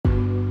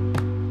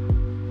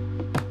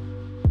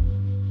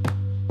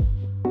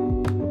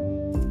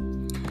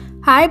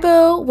Hi,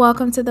 Boo.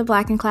 Welcome to the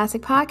Black and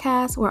Classic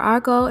podcast, where our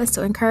goal is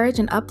to encourage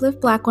and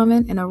uplift Black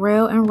women in a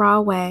real and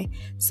raw way.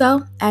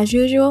 So, as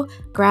usual,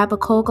 grab a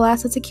cold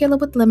glass of tequila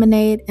with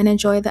lemonade and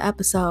enjoy the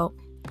episode.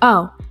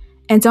 Oh,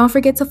 and don't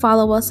forget to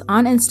follow us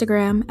on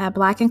Instagram at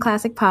Black and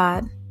Classic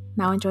Pod.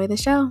 Now, enjoy the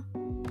show.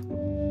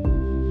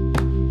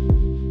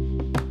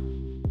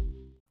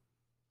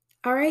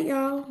 All right,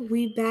 y'all,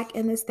 we back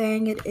in this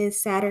thing. It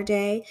is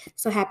Saturday.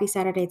 So happy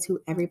Saturday to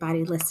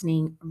everybody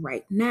listening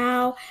right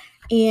now.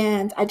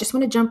 And I just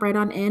want to jump right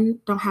on in.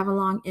 Don't have a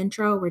long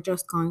intro. We're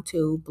just going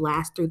to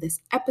blast through this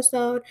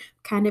episode.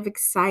 Kind of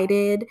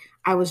excited.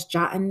 I was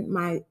jotting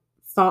my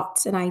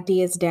thoughts and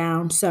ideas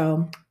down.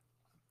 So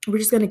we're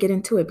just going to get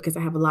into it because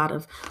I have a lot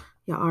of,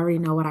 y'all already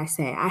know what I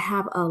say. I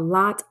have a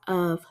lot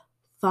of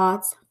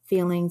thoughts,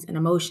 feelings, and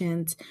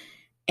emotions.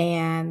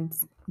 And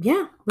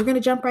yeah, we're going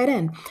to jump right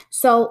in.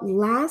 So,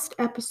 last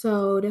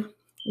episode,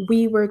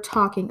 we were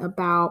talking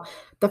about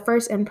the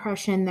first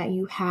impression that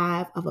you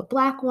have of a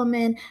Black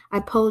woman. I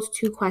posed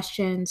two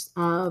questions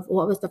of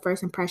what was the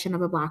first impression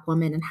of a Black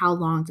woman and how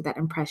long did that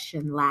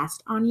impression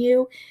last on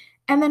you?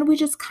 And then we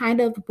just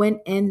kind of went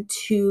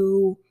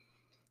into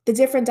the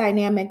different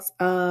dynamics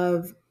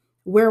of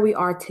where we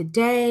are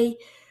today,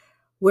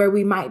 where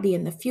we might be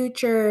in the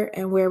future,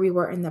 and where we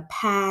were in the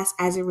past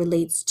as it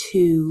relates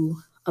to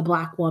a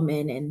Black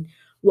woman and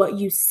what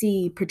you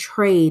see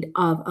portrayed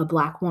of a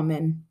Black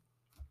woman.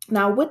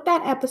 Now, with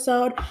that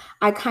episode,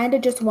 I kind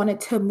of just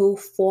wanted to move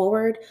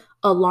forward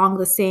along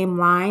the same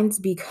lines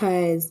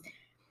because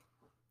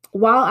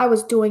while I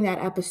was doing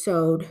that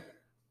episode,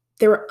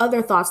 there were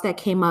other thoughts that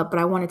came up, but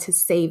I wanted to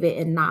save it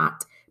and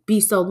not be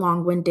so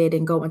long-winded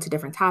and go into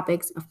different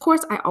topics. Of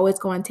course, I always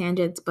go on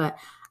tangents, but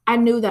I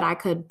knew that I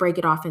could break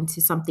it off into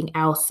something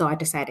else, so I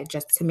decided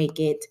just to make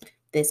it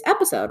this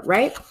episode,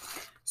 right?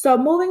 So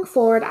moving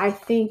forward, I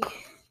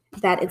think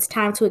that it's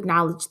time to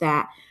acknowledge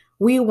that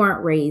we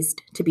weren't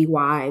raised to be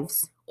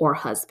wives or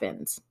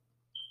husbands.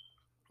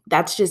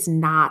 That's just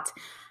not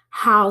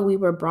how we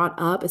were brought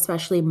up,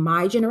 especially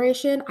my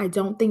generation. I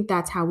don't think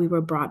that's how we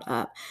were brought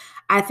up.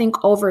 I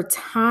think over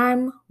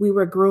time, we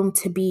were groomed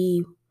to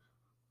be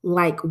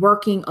like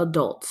working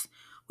adults.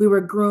 We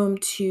were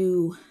groomed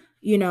to,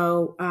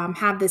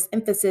 have this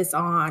emphasis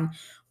on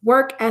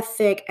work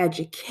ethic,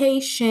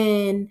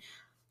 education,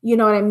 you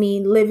know what I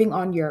mean, living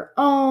on your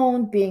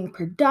own, being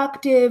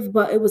productive,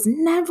 but it was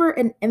never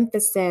an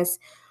emphasis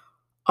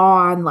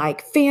on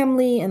like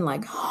family and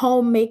like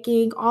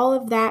homemaking. All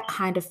of that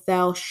kind of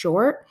fell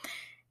short.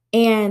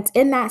 And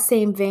in that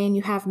same vein,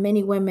 you have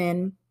many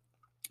women,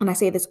 and I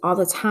say this all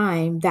the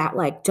time, that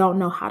like don't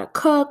know how to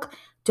cook,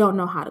 don't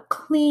know how to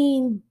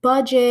clean,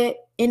 budget,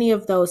 any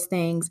of those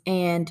things.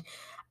 And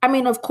I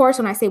mean, of course,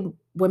 when I say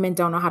women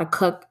don't know how to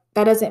cook,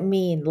 that doesn't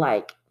mean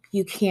like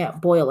you can't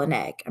boil an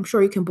egg. I'm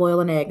sure you can boil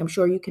an egg. I'm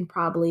sure you can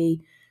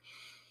probably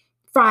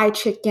fry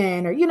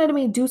chicken or, you know what I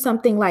mean, do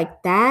something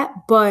like that.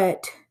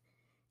 But,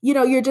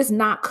 you're just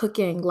not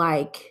cooking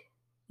like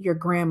your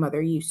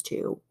grandmother used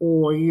to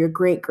or your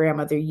great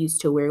grandmother used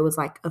to, where it was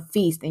like a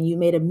feast and you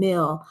made a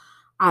meal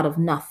out of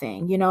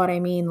nothing. You know what I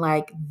mean?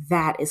 Like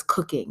that is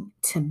cooking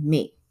to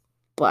me.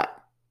 But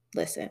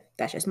listen,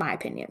 that's just my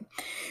opinion.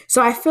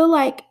 So I feel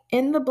like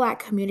in the Black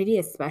community,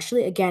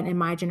 especially again in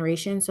my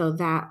generation, so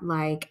that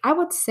like I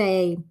would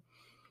say,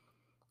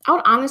 I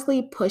would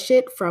honestly push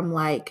it from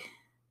like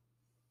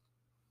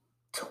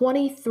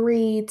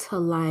 23 to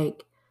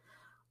like,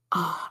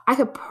 oh, I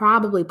could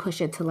probably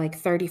push it to like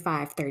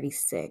 35,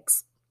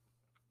 36.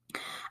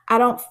 I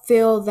don't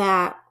feel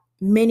that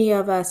many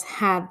of us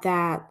had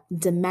that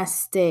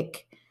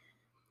domestic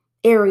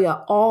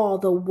area all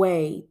the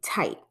way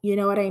tight. You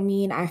know what I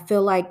mean? I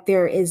feel like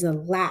there is a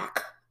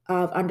lack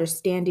of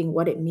understanding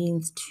what it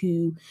means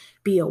to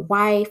be a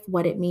wife,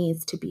 what it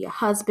means to be a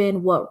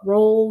husband, what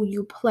role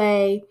you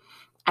play.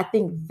 I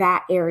think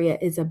that area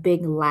is a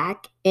big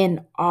lack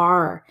in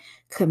our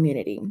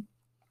community.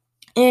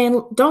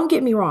 And don't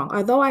get me wrong,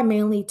 although I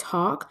mainly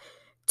talk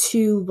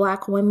to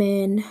Black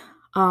women,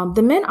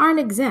 the men aren't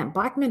exempt.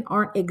 Black men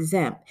aren't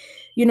exempt.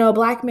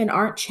 Black men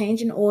aren't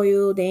changing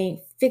oil, they ain't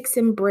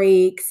fixing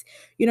brakes.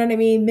 You know what I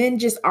mean? Men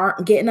just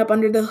aren't getting up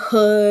under the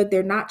hood,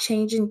 they're not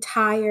changing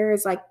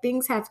tires. Like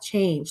things have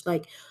changed.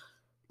 Like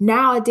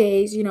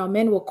nowadays,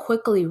 men will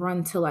quickly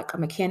run to like a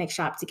mechanic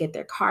shop to get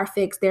their car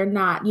fixed. They're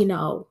not,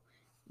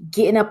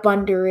 getting up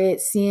under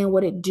it, seeing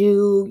what it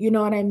do, you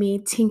know what I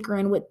mean,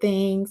 tinkering with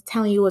things,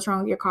 telling you what's wrong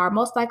with your car.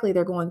 Most likely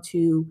they're going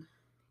to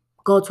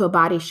go to a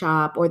body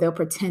shop or they'll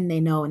pretend they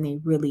know and they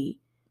really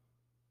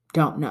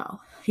don't know.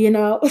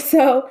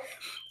 So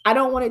I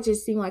don't want it to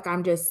seem like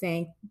I'm just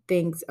saying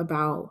things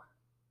about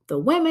the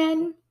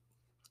women,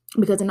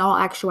 because in all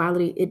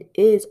actuality, it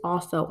is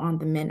also on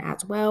the men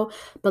as well.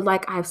 But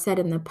like I've said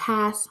in the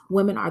past,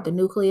 women are the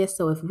nucleus.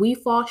 So if we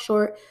fall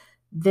short,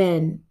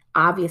 then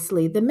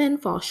obviously the men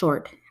fall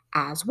short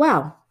as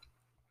well.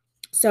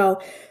 So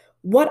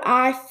what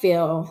I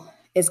feel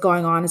is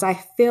going on is I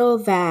feel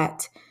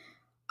that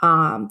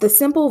the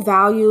simple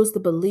values, the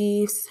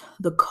beliefs,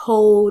 the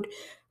code,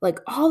 like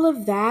all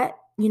of that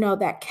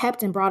that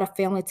kept and brought a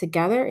family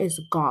together is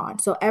gone.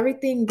 So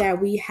everything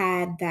that we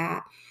had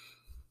that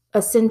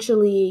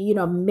essentially,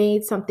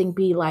 made something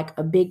be like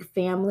a big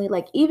family,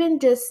 like even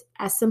just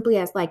as simply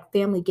as like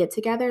family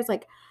get-togethers,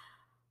 like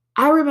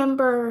I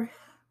remember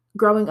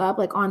growing up,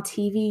 like on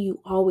TV, you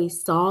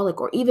always saw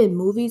like, or even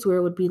movies where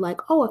it would be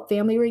like, oh, a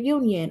family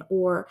reunion,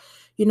 or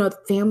the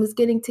families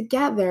getting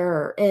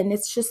together, and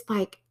it's just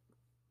like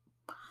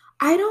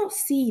I don't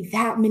see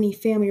that many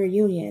family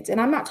reunions. And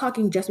I'm not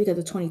talking just because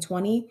of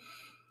 2020.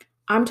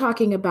 I'm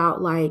talking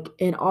about, like,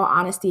 in all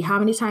honesty, how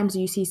many times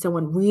do you see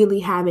someone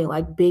really having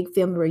like big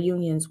family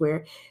reunions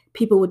where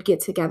people would get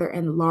together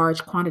in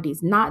large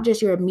quantities, not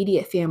just your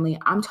immediate family.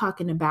 I'm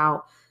talking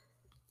about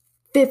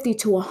 50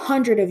 to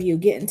 100 of you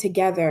getting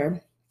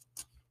together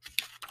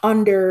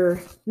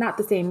under not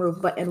the same roof,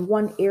 but in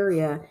one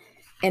area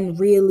and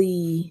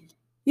really,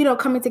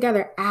 coming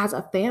together as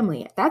a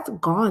family. That's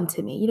gone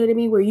to me. You know what I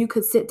mean? Where you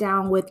could sit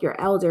down with your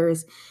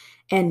elders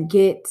and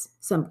get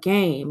some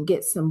game,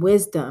 get some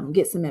wisdom,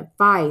 get some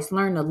advice,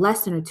 learn a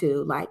lesson or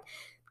two. Like,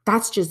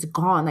 that's just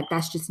gone. Like,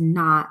 that's just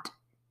not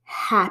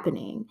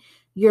happening.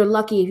 You're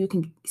lucky if you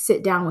can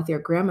sit down with your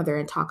grandmother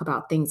and talk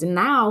about things. And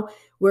now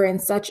we're in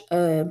such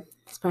a,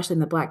 especially in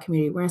the Black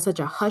community, we're in such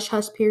a hush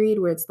hush period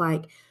where it's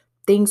like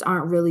things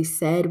aren't really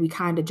said. We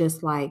kind of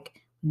just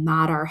like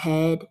nod our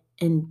head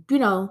and,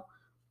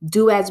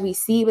 do as we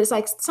see. But it's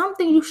like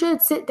something you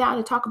should sit down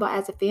and talk about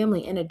as a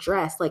family and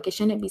address. Like, it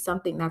shouldn't be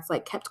something that's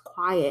like kept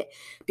quiet,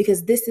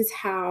 because this is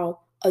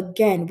how,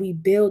 again, we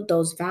build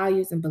those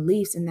values and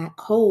beliefs and that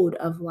code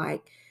of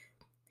like,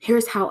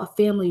 here's how a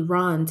family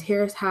runs.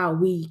 Here's how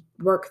we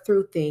work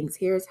through things.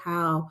 Here's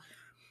how,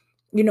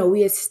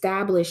 we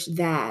establish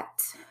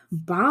that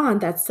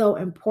bond that's so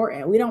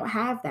important. We don't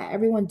have that.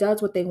 Everyone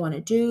does what they want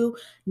to do.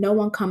 No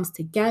one comes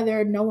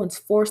together. No one's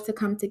forced to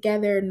come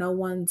together. No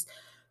one's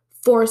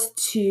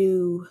forced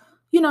to,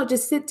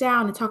 just sit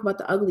down and talk about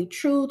the ugly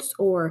truths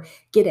or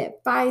get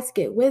advice,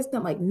 get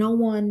wisdom. Like, no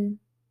one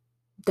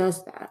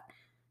does that.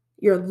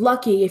 You're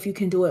lucky if you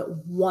can do it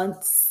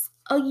once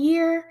a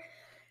year,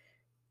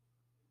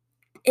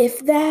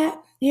 if that,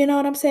 you know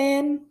what I'm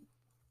saying?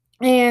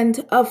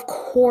 And of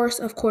course,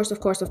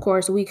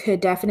 we could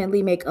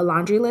definitely make a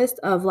laundry list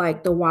of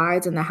like the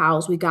whys and the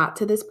hows we got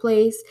to this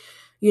place,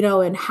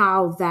 and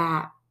how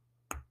that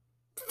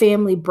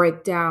family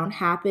breakdown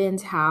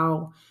happens,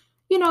 how,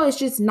 it's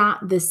just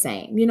not the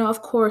same.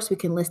 Of course, we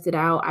can list it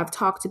out. I've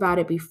talked about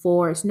it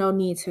before. It's no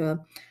need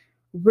to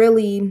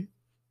really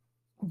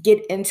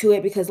get into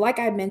it because, like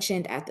I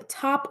mentioned at the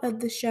top of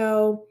the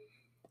show,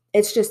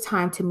 it's just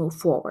time to move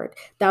forward.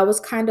 That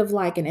was kind of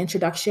like an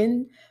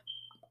introduction,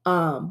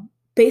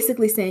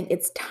 basically saying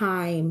it's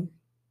time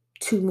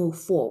to move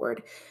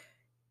forward.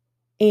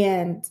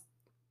 And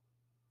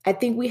I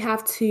think we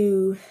have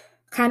to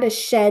kind of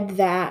shed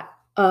that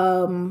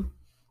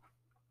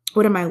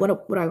what do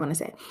I want to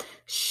say?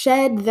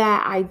 Shed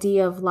that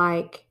idea of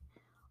like,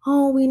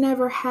 oh, we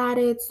never had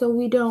it, so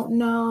we don't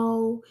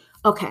know.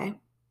 Okay.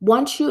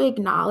 Once you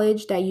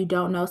acknowledge that you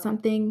don't know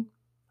something,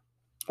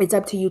 it's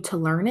up to you to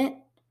learn it.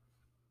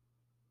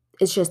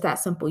 It's just that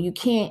simple. You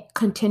can't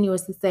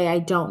continuously say, I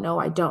don't know,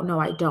 I don't know,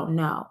 I don't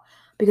know.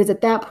 Because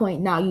at that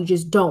point, now you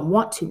just don't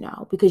want to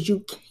know, because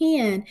you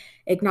can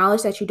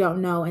acknowledge that you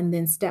don't know and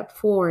then step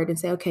forward and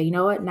say, okay, you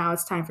know what? Now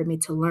it's time for me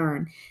to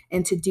learn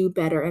and to do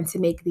better and to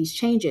make these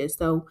changes.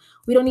 So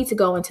we don't need to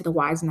go into the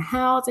whys and the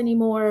hows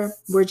anymore.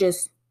 We're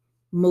just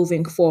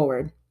moving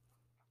forward.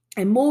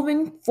 And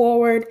moving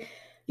forward,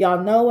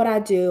 y'all know what I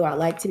do. I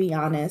like to be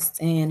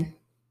honest, and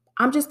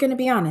I'm just going to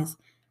be honest.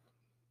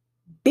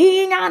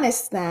 Being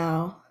honest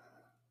now,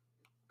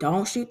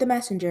 don't shoot the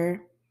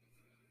messenger.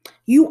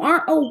 You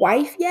aren't a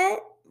wife yet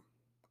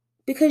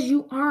because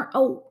you aren't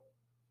a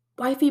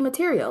wifey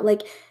material.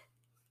 Like,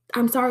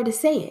 I'm sorry to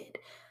say it.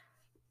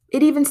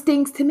 It even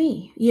stings to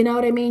me. You know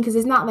what I mean? Because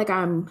it's not like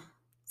I'm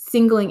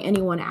singling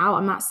anyone out.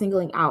 I'm not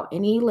singling out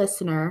any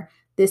listener.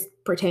 This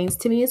pertains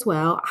to me as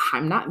well.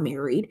 I'm not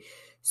married.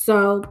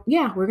 So,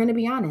 yeah, we're going to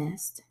be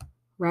honest,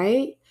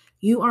 right?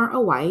 You aren't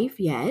a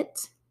wife yet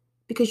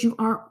because you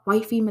aren't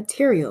wifey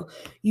material.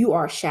 You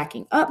are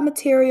shacking up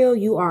material.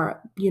 You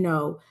are,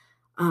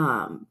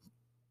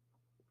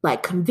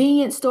 like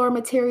convenience store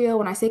material.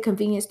 When I say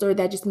convenience store,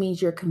 that just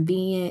means you're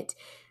convenient.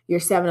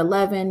 You're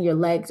 7-Eleven, your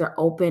legs are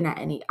open at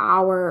any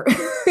hour.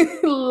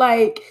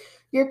 Like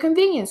your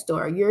convenience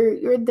store.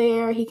 You're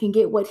there. He can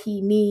get what he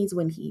needs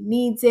when he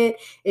needs it.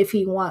 If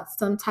he wants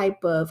some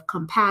type of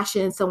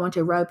compassion, someone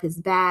to rub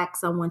his back,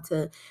 someone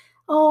to,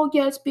 oh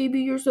yes, baby,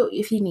 you're so,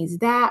 if he needs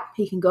that,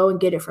 he can go and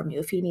get it from you.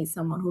 If he needs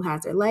someone who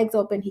has their legs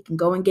open, he can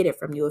go and get it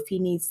from you. If he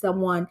needs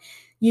someone,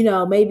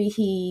 maybe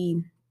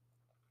his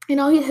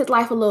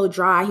life a little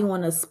dry. He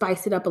want to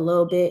spice it up a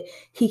little bit.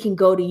 He can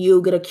go to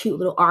you, get a cute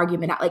little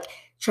argument out. Like,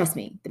 trust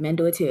me, the men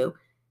do it too.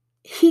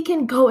 He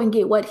can go and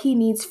get what he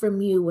needs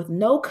from you with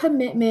no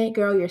commitment.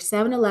 Girl, you're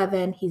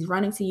 7-Eleven. He's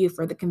running to you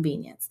for the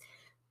convenience.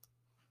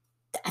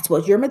 That's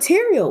what your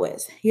material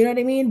is. You know what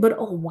I mean? But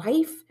a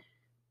wife,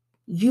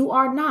 You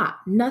are not.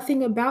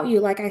 Nothing about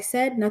you, like I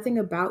said, nothing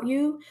about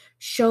you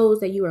shows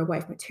that you are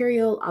wife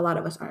material. A lot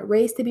of us aren't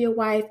raised to be a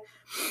wife.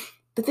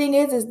 The thing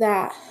is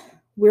that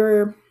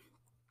we're,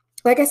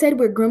 like I said,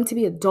 we're groomed to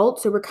be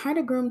adults. So we're kind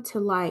of groomed to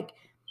like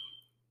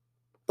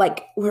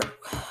we're,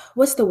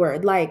 what's the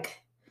word?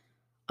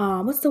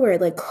 What's the word?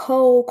 Like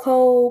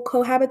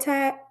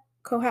cohabitat,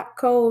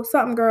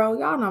 something, girl.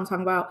 Y'all know what I'm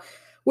talking about.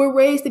 We're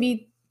raised to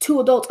be two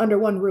adults under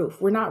one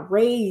roof. We're not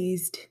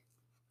raised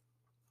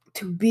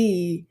to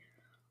be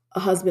a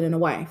husband and a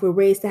wife. We're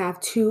raised to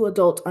have two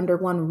adults under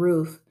one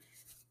roof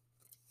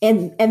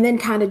and then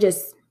kind of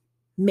just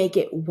make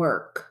it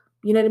work.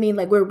 You know what I mean?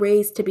 Like we're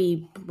raised to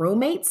be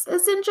roommates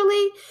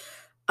essentially.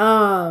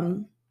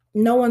 Um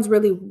no one's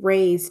really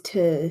raised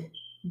to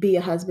be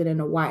a husband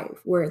and a wife.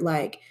 We're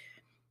like,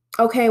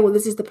 okay, well,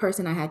 this is the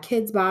person I had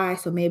kids by,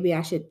 so maybe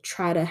I should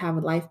try to have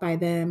a life by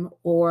them.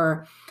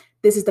 Or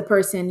this is the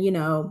person,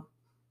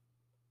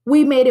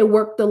 we made it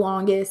work the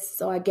longest,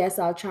 so I guess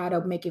I'll try to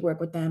make it work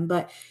with them.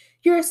 But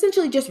you're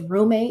essentially just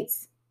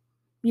roommates,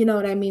 you know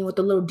what I mean, with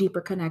a little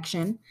deeper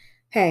connection.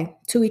 Hey,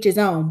 to each his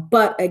own.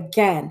 But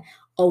again,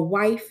 a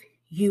wife,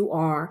 you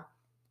are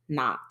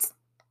not.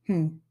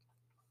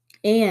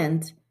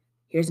 And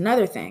here's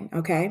another thing,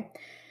 okay?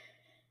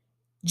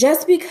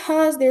 Just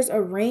because there's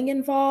a ring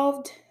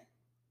involved,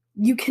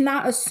 you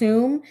cannot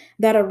assume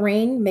that a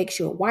ring makes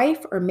you a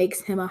wife or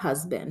makes him a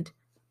husband.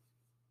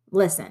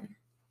 Listen,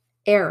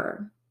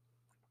 error,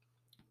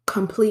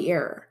 complete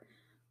error.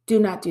 Do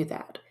not do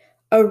that.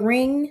 A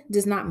ring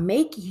does not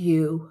make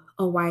you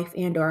a wife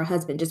and or a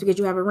husband. Just because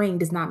you have a ring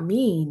does not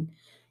mean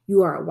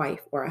you are a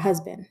wife or a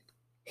husband.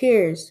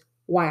 Here's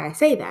why I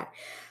say that.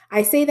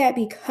 I say that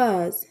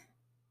because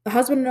a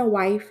husband and a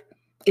wife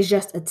is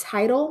just a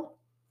title.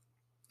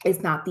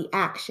 It's not the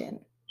action.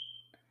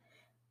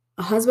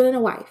 A husband and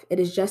a wife, it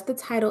is just the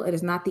title. It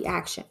is not the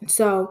action.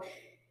 So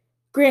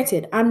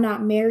granted, I'm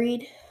not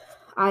married.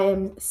 I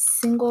am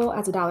single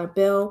as a dollar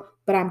bill,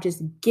 but I'm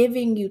just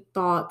giving you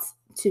thoughts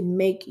to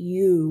make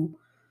you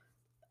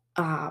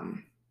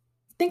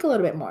think a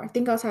little bit more.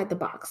 Think outside the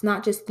box,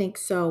 not just think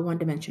so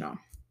one-dimensional.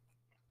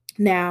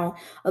 Now,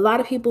 a lot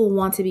of people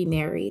want to be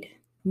married,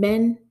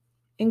 men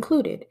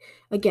included.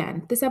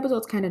 Again, this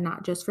episode's kind of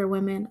not just for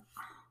women.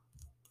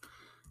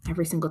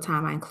 Every single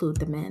time I include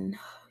the men.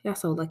 Y'all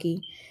so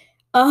lucky.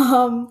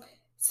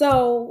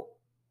 So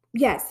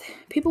yes,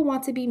 people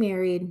want to be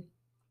married.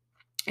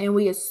 And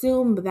we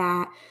assume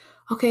that,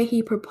 okay,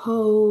 he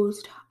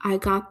proposed, I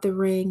got the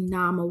ring,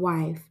 now I'm a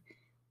wife.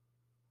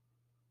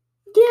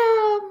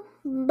 Yeah,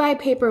 by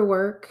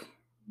paperwork,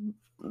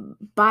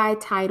 by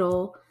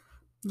title,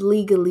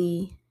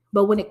 legally.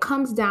 But when it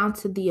comes down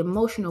to the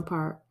emotional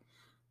part,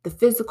 the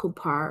physical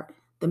part,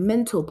 the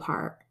mental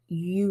part,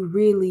 you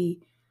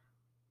really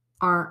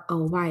aren't a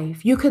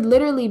wife. You could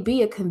literally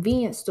be a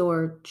convenience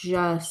store,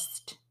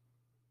 just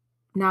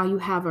now you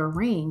have a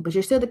ring, but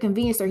you're still the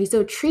convenience store. He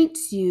still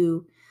treats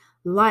you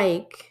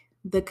like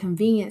the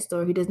convenience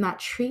store. He does not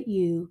treat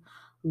you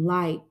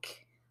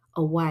like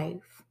a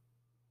wife.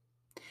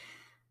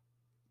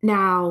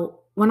 Now,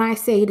 when I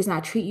say he does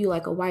not treat you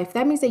like a wife,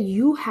 that means that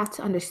you have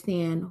to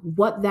understand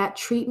what that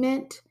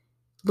treatment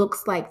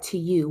looks like to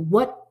you.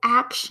 What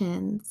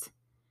actions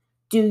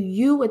do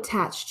you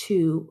attach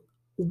to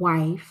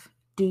wife?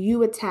 Do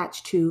you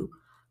attach to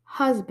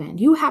husband?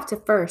 You have to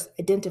first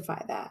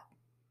identify that.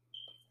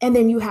 And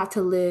then you have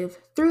to live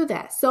through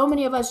that. So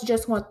many of us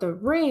just want the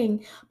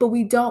ring, but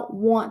we don't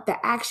want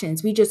the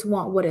actions. We just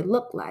want what it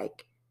looked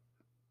like.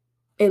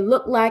 It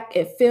looked like,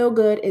 it feel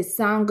good, it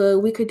sound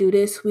good. We could do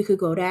this, we could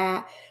go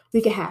that.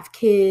 We could have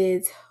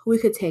kids, we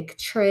could take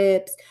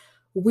trips.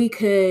 We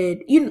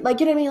could, you know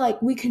what I mean?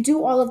 Like we can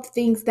do all of the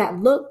things that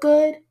look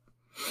good.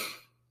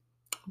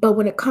 But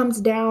when it comes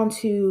down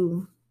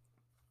to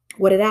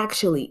what it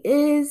actually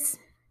is,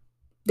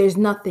 there's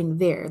nothing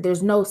there.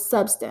 There's no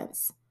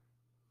substance.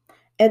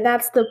 And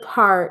that's the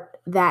part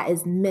that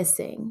is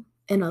missing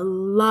in a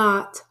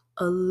lot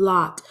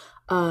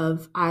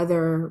of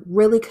either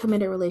really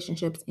committed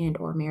relationships and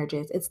or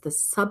marriages. It's the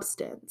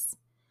substance.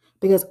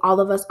 Because all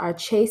of us are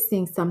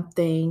chasing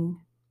something.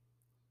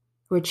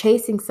 We're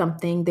chasing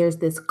something. There's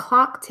this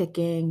clock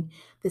ticking,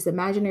 this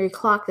imaginary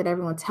clock that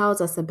everyone tells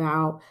us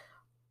about.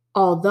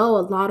 Although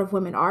a lot of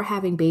women are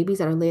having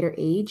babies at a later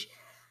age,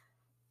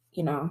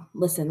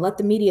 listen, let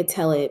the media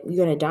tell it.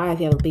 You're going to die if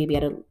you have a baby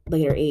at a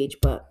later age,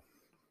 but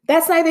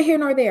that's neither here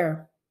nor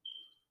there.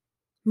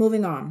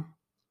 Moving on.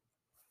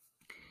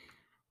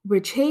 We're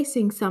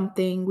chasing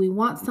something, we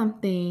want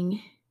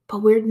something,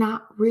 but we're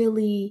not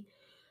really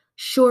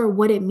sure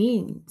what it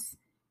means,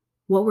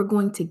 what we're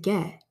going to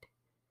get.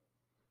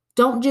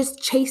 Don't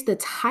just chase the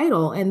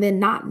title and then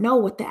not know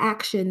what the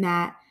action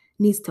that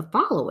needs to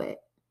follow it.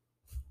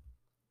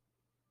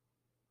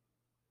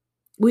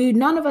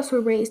 None of us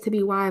were raised to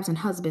be wives and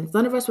husbands.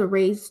 None of us were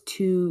raised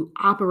to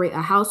operate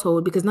a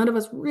household because none of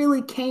us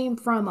really came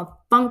from a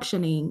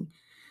functioning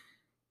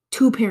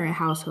two-parent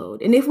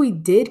household. And if we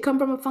did come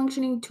from a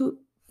functioning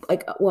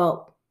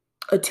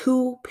a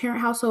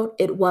two-parent household,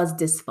 it was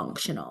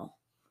dysfunctional.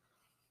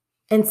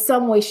 in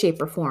some way,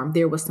 shape, or form,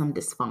 there was some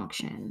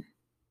dysfunction.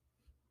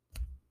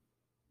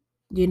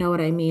 You know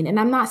what I mean? And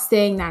I'm not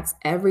saying that's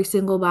every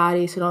single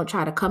body. So don't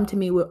try to come to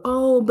me with,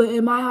 oh, but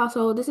in my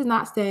household, this is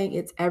not saying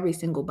it's every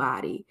single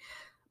body.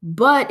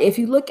 But if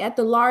you look at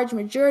the large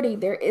majority,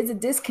 there is a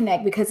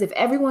disconnect because if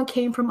everyone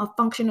came from a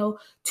functional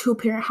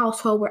two-parent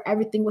household where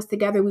everything was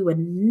together, we would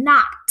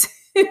not,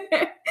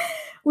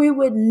 we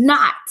would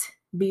not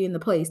be in the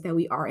place that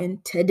we are in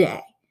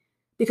today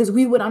because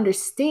we would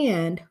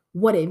understand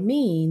what it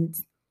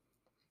means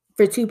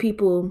for two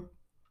people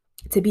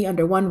to be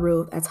under one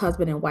roof as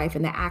husband and wife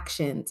and the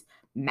actions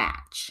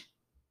match.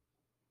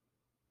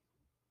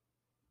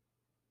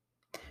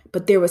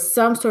 But there was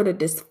some sort of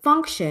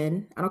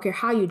dysfunction. I don't care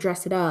how you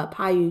dress it up,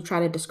 how you try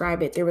to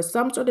describe it. There was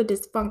some sort of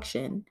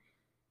dysfunction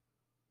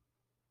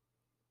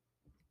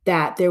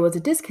that there was a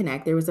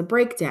disconnect. There was a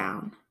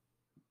breakdown.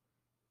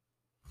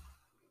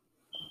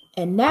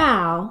 And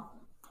now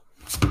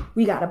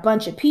we got a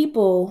bunch of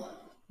people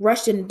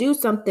rushing to do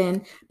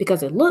something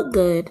because it looked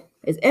good.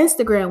 It's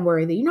Instagram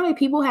worthy. You know how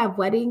people have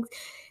weddings?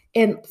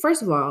 And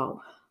first of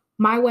all,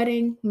 my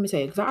wedding, let me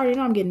say, because I already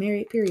know I'm getting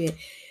married, period.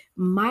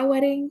 My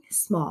wedding,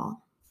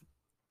 small.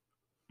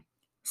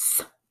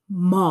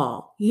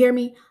 Small. You hear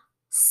me?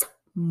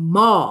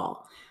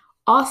 Small.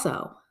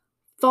 Also,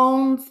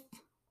 phones,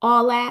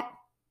 all that,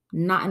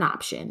 not an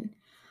option.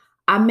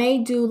 I may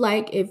do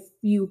like, if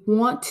you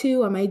want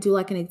to, I may do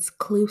like an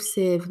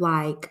exclusive,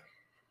 like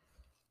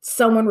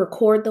someone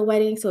record the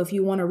wedding. So if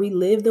you want to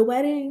relive the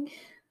wedding,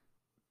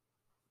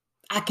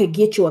 I could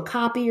get you a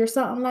copy or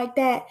something like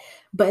that.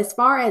 But as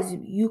far as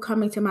you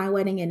coming to my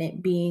wedding and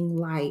it being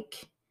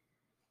like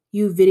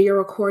you video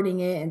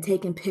recording it and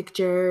taking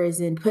pictures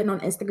and putting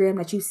on Instagram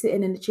that you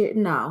sitting in the chair,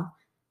 no.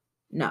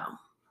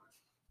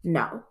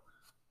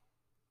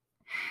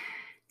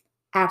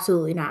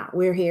 Absolutely not.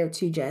 We're here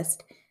to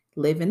just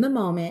live in the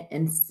moment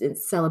and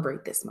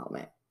celebrate this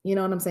moment. You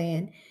know what I'm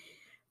saying?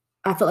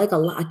 I feel like a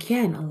lot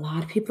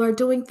of people are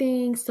doing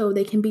things so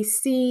they can be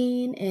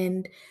seen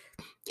and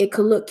it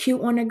could look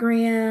cute on the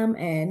gram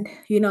and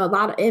a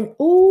lot of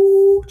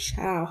oh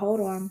child, hold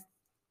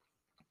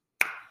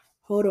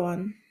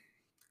on.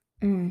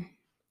 I'm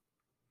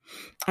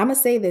gonna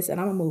say this and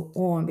I'm gonna move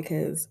on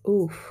because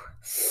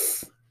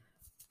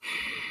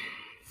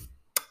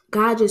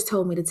God just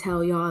told me to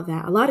tell y'all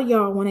that a lot of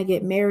y'all want to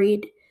get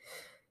married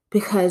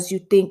because you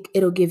think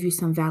it'll give you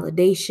some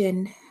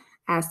validation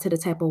as to the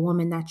type of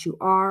woman that you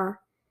are.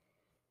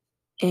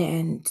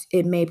 And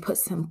it may put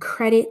some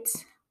credit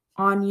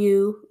on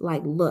you.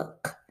 Like,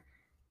 look,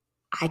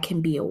 I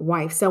can be a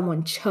wife.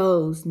 Someone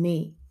chose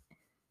me.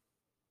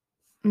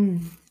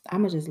 I'm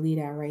going to just leave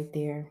that right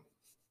there.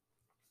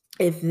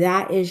 If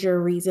that is your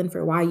reason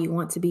for why you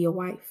want to be a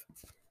wife,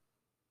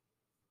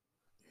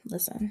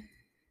 listen.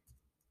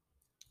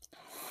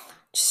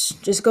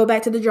 Just go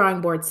back to the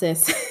drawing board,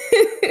 sis.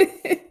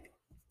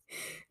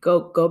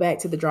 Go back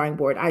to the drawing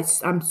board.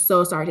 I'm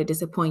so sorry to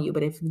disappoint you,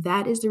 but if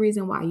that is the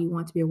reason why you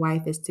want to be a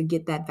wife is to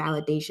get that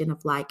validation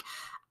of like,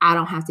 I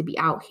don't have to be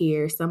out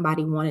here.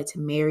 Somebody wanted to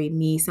marry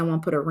me.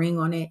 Someone put a ring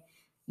on it.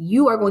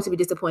 You are going to be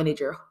disappointed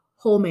your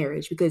whole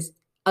marriage because,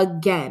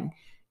 again,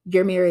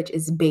 your marriage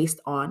is based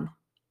on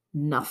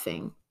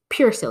nothing.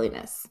 Pure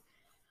silliness.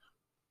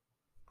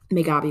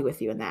 May God be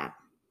with you in that.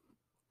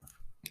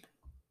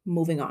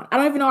 Moving on. I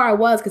don't even know where I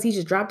was because he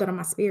just dropped it on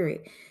my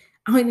spirit.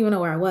 I don't even know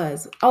where I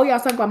was. Oh, yeah, I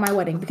was talking about my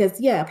wedding because,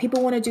 yeah,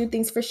 people want to do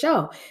things for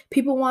show.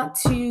 People want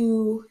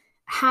to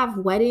have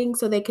weddings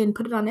so they can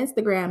put it on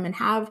Instagram and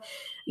have,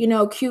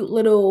 cute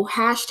little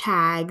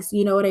hashtags.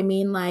 You know what I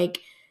mean? Like,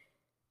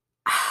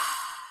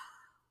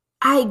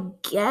 I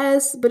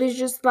guess, but it's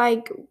just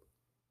like,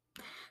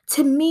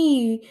 to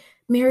me,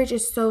 marriage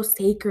is so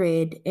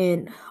sacred.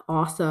 And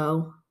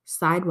also,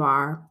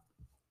 sidebar,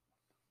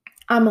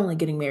 I'm only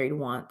getting married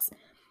once.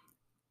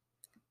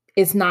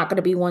 It's not going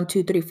to be 1,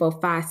 2, 3,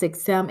 4, 5,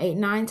 6, 7, 8,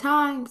 9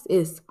 times.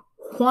 It's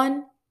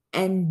one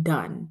and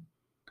done.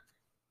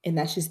 And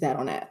that's just that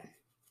on that.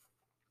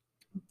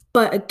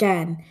 But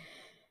again,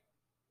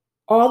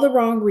 all the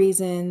wrong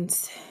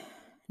reasons.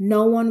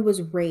 No one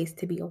was raised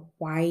to be a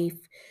wife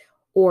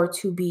or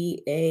to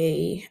be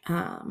a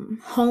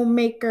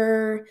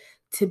homemaker,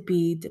 to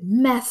be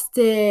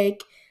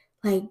domestic.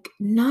 Like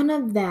none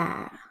of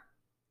that.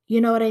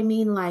 You know what I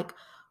mean? Like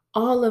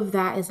all of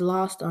that is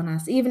lost on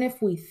us. Even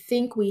if we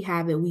think we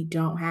have it, we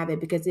don't have it.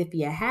 Because if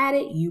you had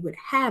it, you would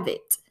have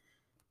it.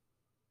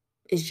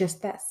 It's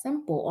just that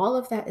simple. All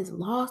of that is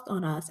lost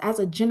on us as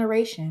a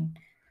generation,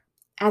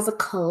 as a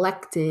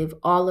collective.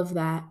 All of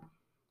that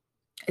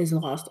is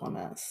lost on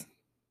us.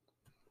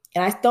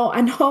 And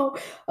I know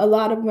a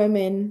lot of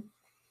women,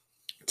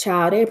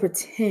 child, they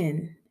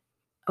pretend,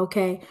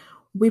 okay?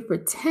 We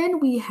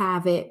pretend we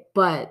have it,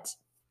 but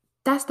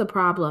that's the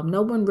problem.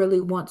 No one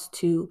really wants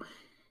to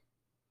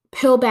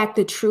peel back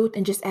the truth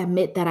and just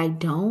admit that I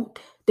don't.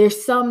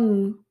 There's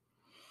some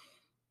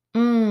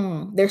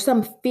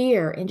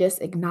fear in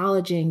just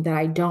acknowledging that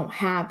I don't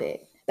have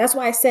it. That's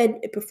why I said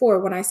it before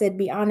when I said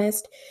be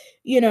honest,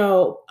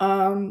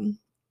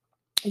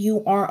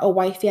 you aren't a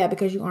wife yet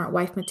because you aren't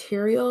wife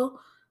material,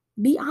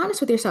 be honest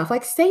with yourself.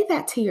 Like, say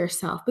that to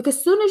yourself, because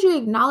as soon as you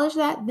acknowledge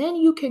that, then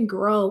you can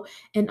grow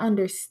and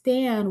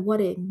understand what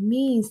it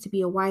means to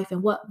be a wife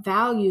and what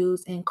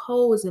values and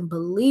codes and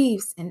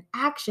beliefs and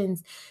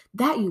actions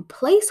that you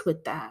place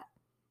with that.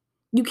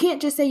 You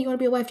can't just say you want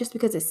to be a wife just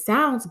because it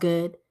sounds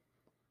good,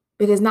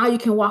 because now you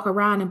can walk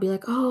around and be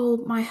like,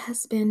 oh, my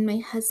husband, my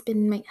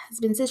husband, my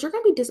husband. Says you're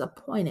going to be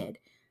disappointed,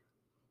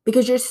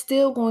 because you're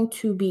still going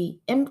to be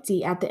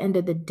empty at the end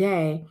of the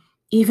day,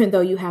 even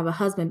though you have a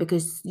husband,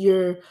 because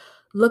you're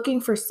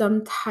looking for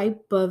some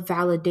type of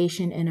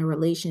validation in a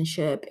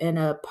relationship, in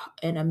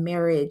a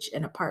marriage,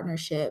 in a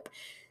partnership,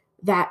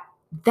 that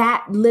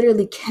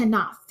literally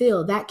cannot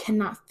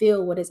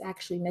feel what is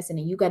actually missing,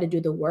 and you got to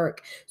do the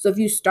work. So if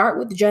you start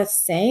with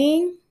just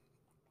saying,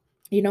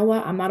 you know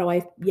what, I'm not a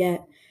wife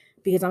yet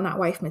because I'm not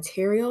wife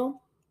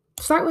material,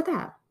 start with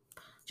that.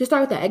 Just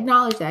start with that.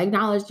 Acknowledge that.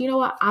 Acknowledge, you know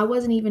what? I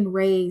wasn't even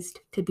raised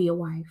to be a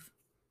wife.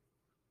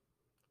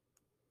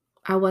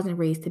 I wasn't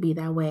raised to be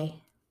that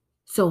way.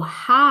 So,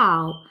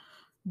 how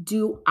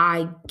do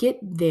I get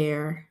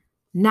there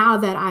now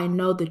that I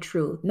know the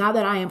truth? Now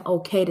that I am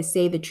okay to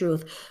say the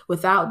truth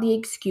without the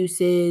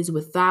excuses,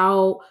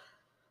 without,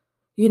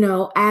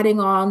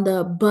 adding on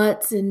the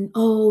buts and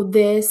oh,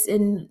 this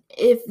and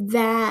if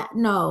that.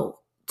 No,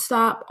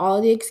 stop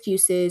all the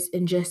excuses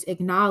and just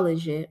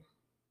acknowledge it.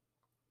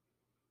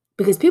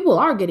 Because people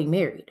are getting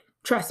married.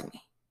 Trust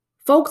me.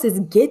 Folks is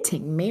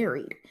getting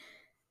married.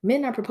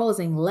 Men are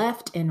proposing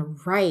left and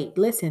right.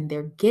 Listen,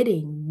 they're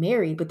getting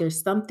married, but there's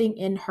something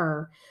in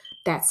her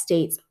that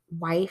states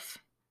wife,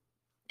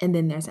 and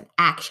then there's an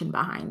action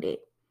behind it.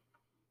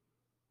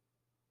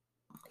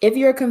 If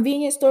you're a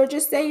convenience store,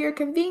 just say you're a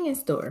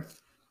convenience store.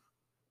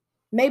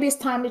 Maybe it's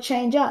time to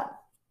change up.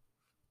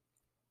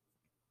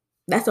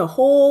 That's a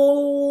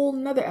whole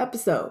nother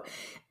episode.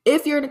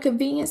 If you're in a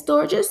convenience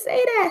store, just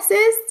say that,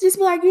 sis. Just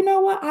be like, you know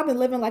what? I've been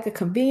living like a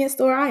convenience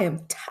store. I am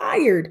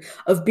tired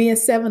of being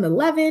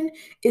 7-Eleven.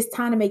 It's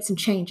time to make some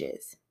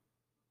changes.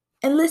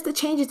 And list the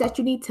changes that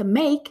you need to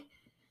make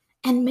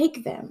and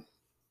make them.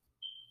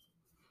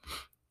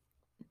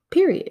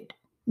 Period.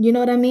 You know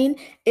what I mean?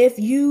 If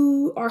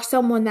you are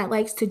someone that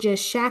likes to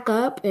just shack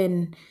up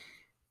and,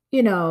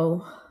 you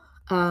know,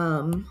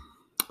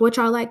 what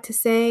y'all like to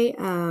say,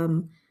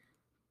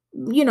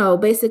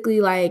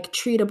 basically like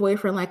treat a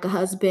boyfriend like a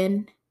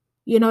husband.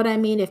 You know what I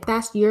mean? If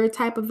that's your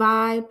type of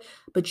vibe,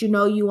 but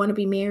you want to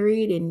be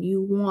married and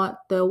you want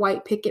the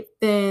white picket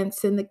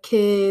fence and the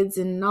kids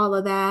and all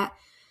of that,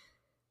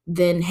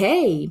 then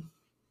hey,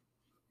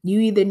 you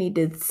either need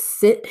to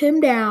sit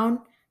him down,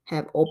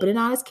 have open and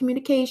honest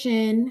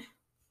communication,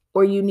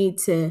 or you need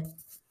to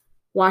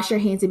wash your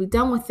hands and be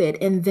done with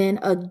it. And then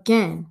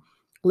again,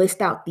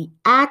 list out the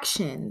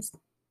actions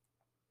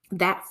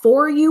that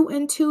for you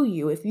and to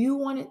you. If you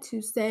wanted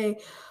to say,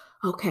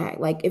 okay,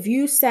 like if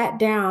you sat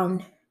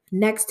down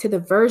next to the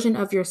version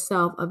of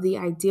yourself of the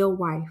ideal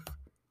wife,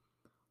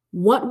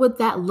 what would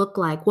that look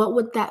like? What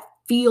would that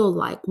feel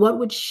like? What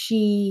would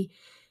she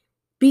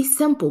be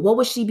simple? What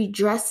would she be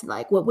dressed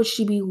like? What would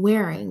she be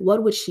wearing?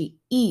 What would she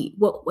eat?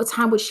 What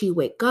time would she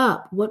wake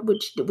up?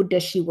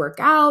 Does she work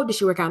out? Does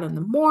she work out in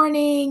the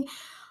morning?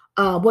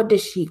 What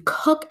does she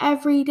cook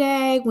every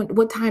day?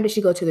 What time does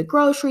she go to the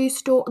grocery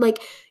store? Like,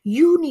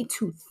 you need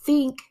to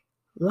think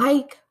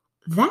like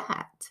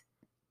that.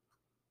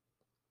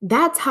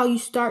 That's how you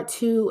start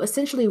to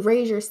essentially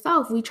raise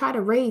yourself. We try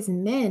to raise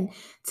men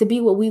to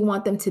be what we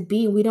want them to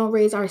be. We don't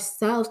raise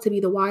ourselves to be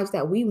the wives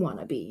that we want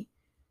to be.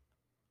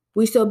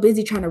 We're so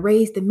busy trying to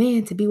raise the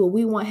man to be what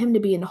we want him to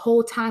be, and the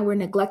whole time we're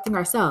neglecting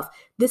ourselves.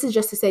 This is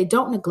just to say,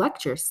 don't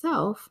neglect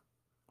yourself.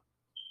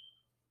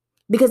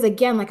 Because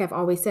again, like I've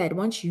always said,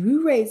 once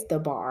you raise the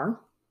bar,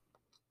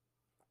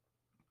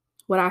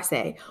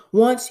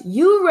 once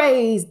you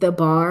raise the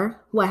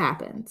bar, what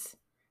happens?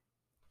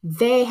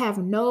 They have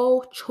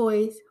no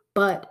choice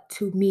but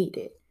to meet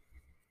it.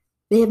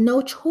 They have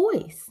no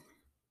choice.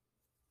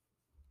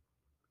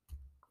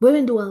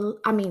 Men, do a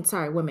lot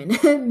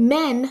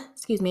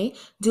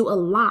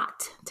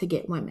to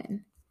get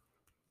women.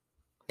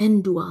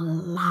 Men do a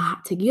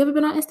lot. You ever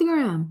been on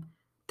Instagram?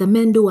 The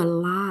men do a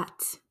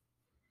lot,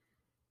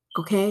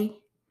 okay,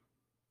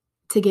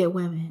 to get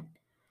women.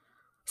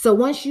 So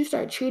once you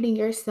start treating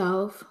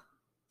yourself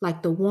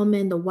like the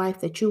woman, the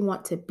wife that you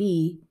want to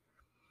be,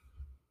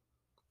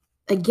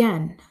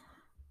 again,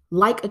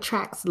 like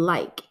attracts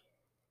like.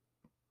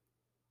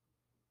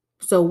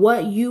 So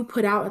what you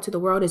put out into the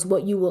world is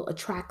what you will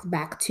attract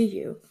back to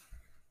you.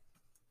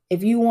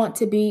 If you want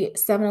to be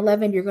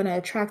 7-Eleven, you're going to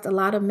attract a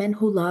lot of men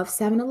who love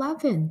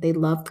 7-Eleven. They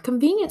love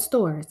convenience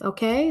stores,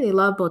 okay? They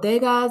love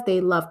bodegas. They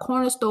love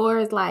corner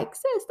stores. Like,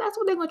 sis, that's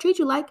what they're going to treat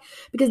you like,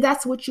 because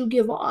that's what you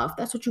give off.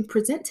 That's what you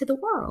present to the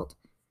world.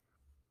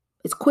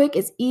 It's quick.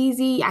 It's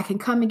easy. I can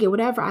come and get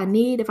whatever I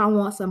need. If I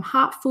want some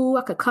hot food,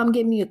 I could come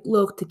get me a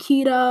little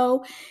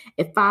taquito.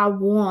 If I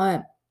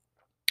want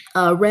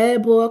a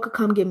Red Bull, could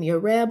come get me a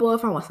Red Bull.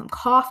 If I want some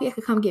coffee, I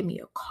could come get me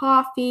a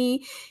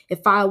coffee.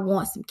 If I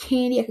want some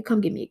candy, I could come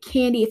get me a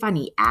candy. If I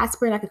need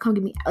aspirin, I could come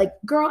get me, like,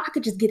 girl, I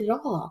could just get it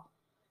all.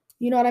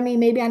 You know what I mean?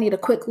 Maybe I need a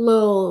quick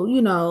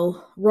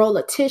little, roll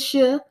of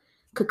tissue,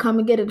 could come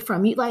and get it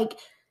from you. Like,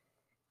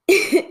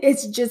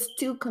 it's just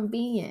too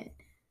convenient.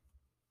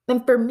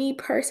 And for me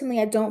personally,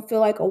 I don't feel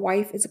like a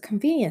wife is a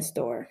convenience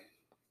store.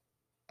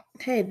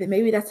 Hey, then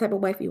maybe that's the type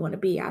of wife you want to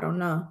be. I don't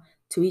know.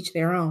 To each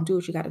their own. Do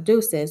what you got to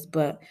do, sis.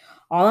 But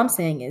all I'm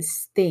saying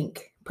is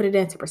think, put it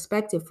into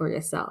perspective for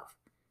yourself.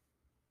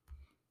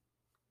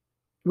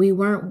 We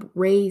weren't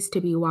raised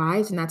to be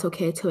wives, and that's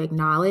okay to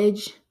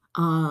acknowledge.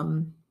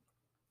 I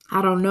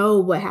don't know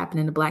what happened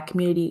in the Black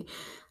community,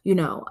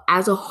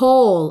 as a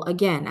whole,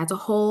 again, as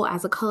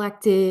a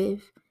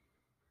collective,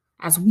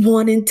 as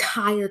one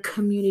entire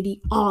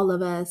community, all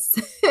of us.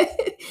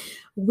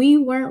 We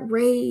weren't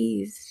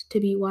raised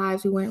to be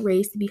wives. We weren't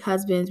raised to be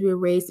husbands. We were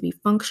raised to be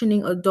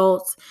functioning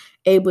adults,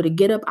 able to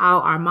get up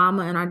out our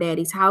mama and our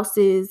daddy's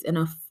houses in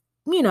a,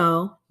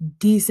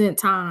 decent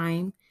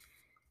time.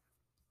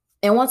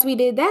 And once we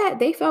did that,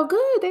 they felt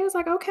good. They was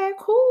like, okay,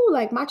 cool.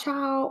 Like, my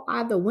child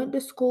either went to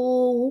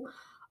school,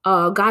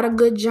 got a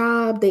good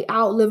job. They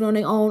outlived on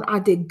their own. I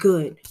did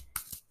good.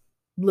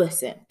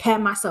 Listen,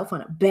 pat myself on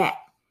the back.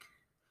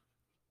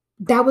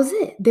 That was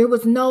it. There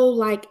was no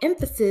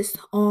emphasis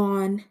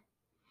on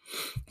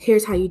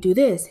here's how you do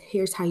this.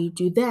 Here's how you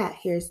do that.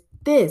 Here's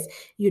this.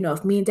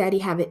 If me and daddy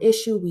have an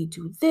issue, we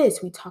do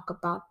this. We talk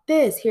about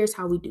this. Here's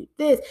how we do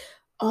this.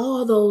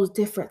 All those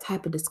different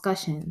type of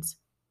discussions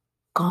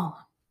gone.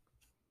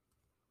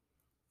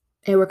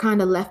 And we're kind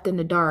of left in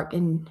the dark,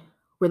 and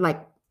we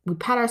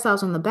pat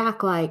ourselves on the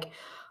back like,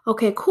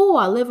 okay, cool.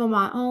 I live on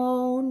my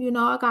own.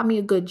 I got me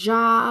a good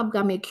job,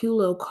 got me a cute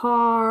little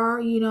car.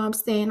 You know what I'm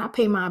saying? I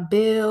pay my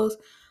bills.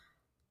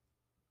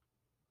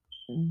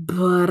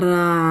 But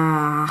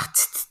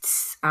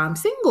I'm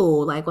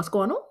single. Like, what's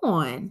going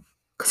on?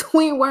 Because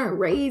we weren't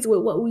raised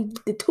with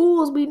the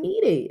tools we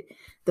needed,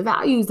 the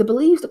values, the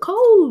beliefs, the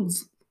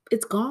codes.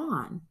 It's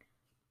gone.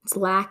 It's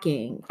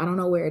lacking. I don't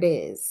know where it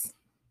is.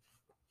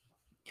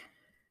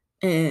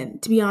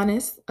 And to be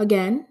honest,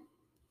 again,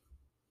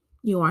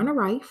 you aren't a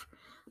wife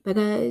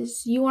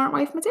because you aren't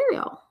wife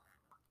material.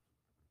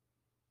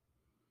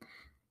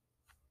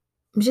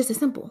 It's just as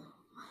simple,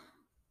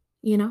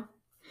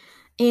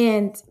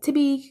 And to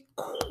be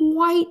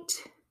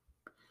quite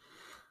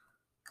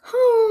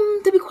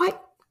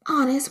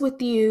honest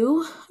with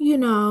you,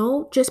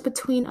 just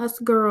between us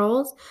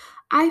girls,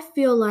 I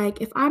feel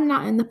like if I'm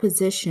not in the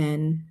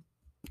position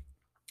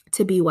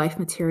to be wife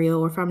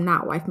material, or if I'm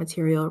not wife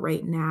material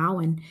right now,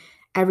 and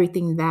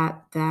everything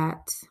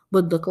that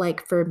would look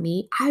like for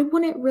me, I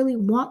wouldn't really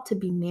want to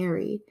be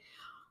married.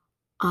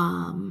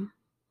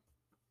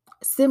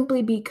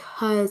 Simply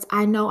because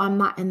I know I'm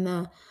not in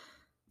the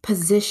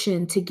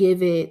position to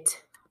give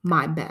it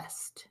my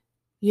best.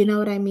 You know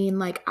what I mean?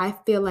 Like, I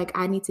feel like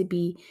I need to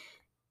be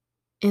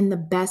in the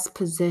best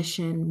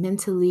position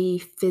mentally,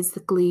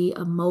 physically,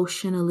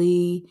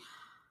 emotionally,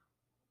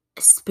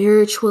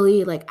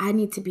 spiritually. Like, I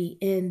need to be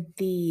in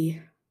the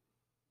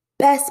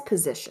best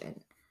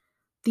position,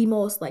 the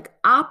most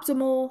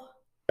optimal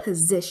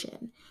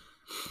position,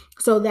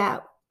 so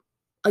that,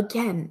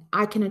 again,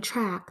 I can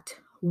attract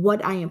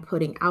what I am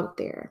putting out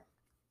there.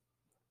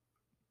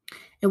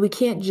 And we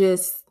can't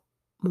just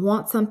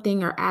want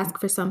something or ask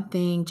for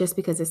something just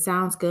because it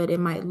sounds good. It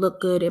might look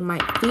good. It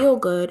might feel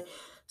good.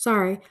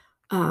 Sorry,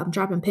 I'm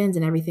dropping pins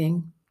and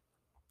everything.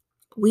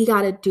 We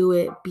got to do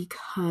it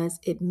because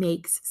it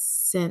makes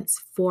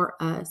sense for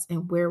us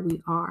and where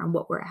we are and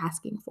what we're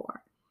asking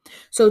for.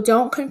 So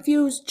don't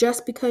confuse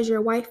just because you're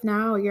a wife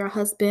now, or you're a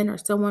husband, or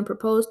someone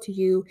proposed to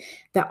you,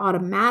 that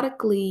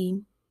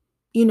automatically,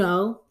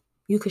 you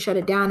could shut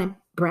it down and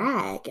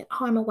brag. And,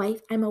 oh, I'm a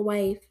wife. I'm a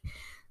wife.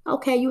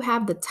 Okay, you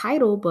have the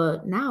title,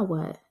 but now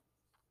what?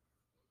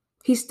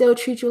 He still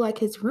treats you like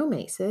his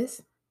roommate,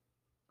 sis.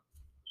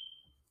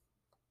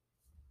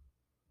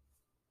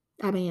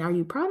 I mean, are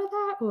you proud of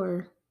that,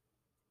 or?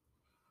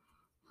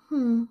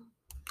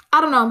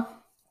 I don't know.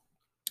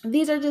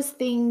 These are just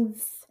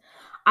things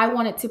I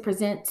wanted to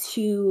present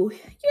to,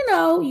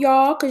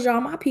 y'all, because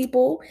y'all my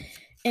people.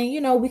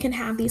 And, we can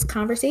have these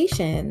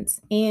conversations,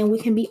 and we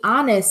can be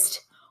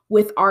honest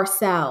with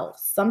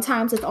ourselves.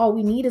 Sometimes it's all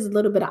we need is a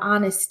little bit of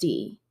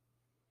honesty.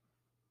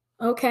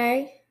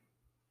 Okay?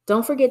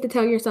 Don't forget to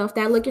tell yourself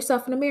that. Look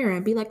yourself in the mirror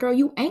and be like, girl,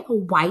 you ain't a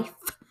wife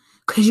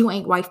because you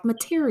ain't wife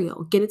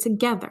material. Get it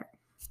together.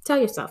 Tell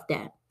yourself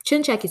that.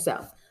 Chin check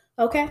yourself.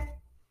 Okay?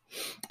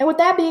 And with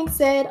that being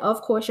said,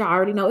 of course, y'all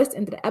already know it's the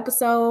end of the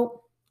episode.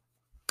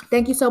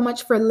 Thank you so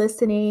much for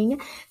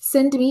listening.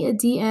 Send me a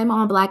DM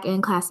on Black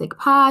and Classic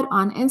Pod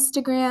on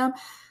Instagram.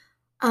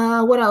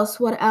 What else?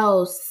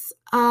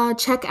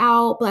 Check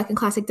out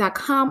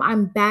blackandclassic.com.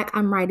 I'm back.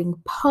 I'm writing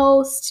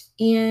posts.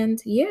 And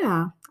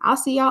yeah, I'll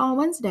see y'all on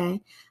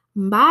Wednesday.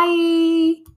 Bye.